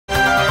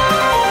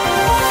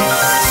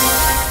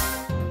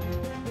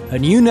a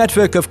new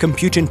network of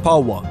computing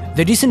power.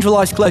 The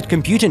decentralized cloud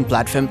computing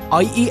platform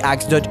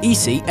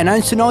iEx.ec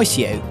announced an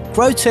ICO,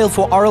 crowdsale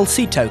for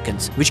RLC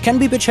tokens, which can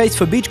be purchased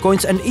for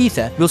bitcoins and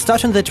ether, will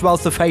start on the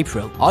 12th of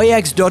April.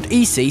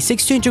 iEx.ec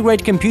seeks to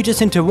integrate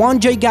computers into one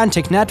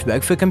gigantic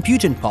network for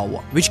computing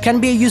power, which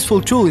can be a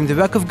useful tool in the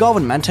work of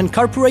government and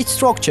corporate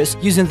structures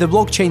using the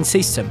blockchain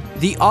system.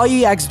 The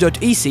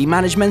iEx.ec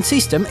management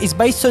system is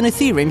based on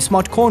Ethereum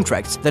smart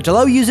contracts that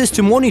allow users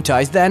to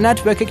monetize their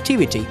network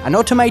activity and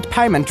automate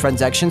payment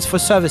transactions for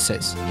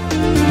services.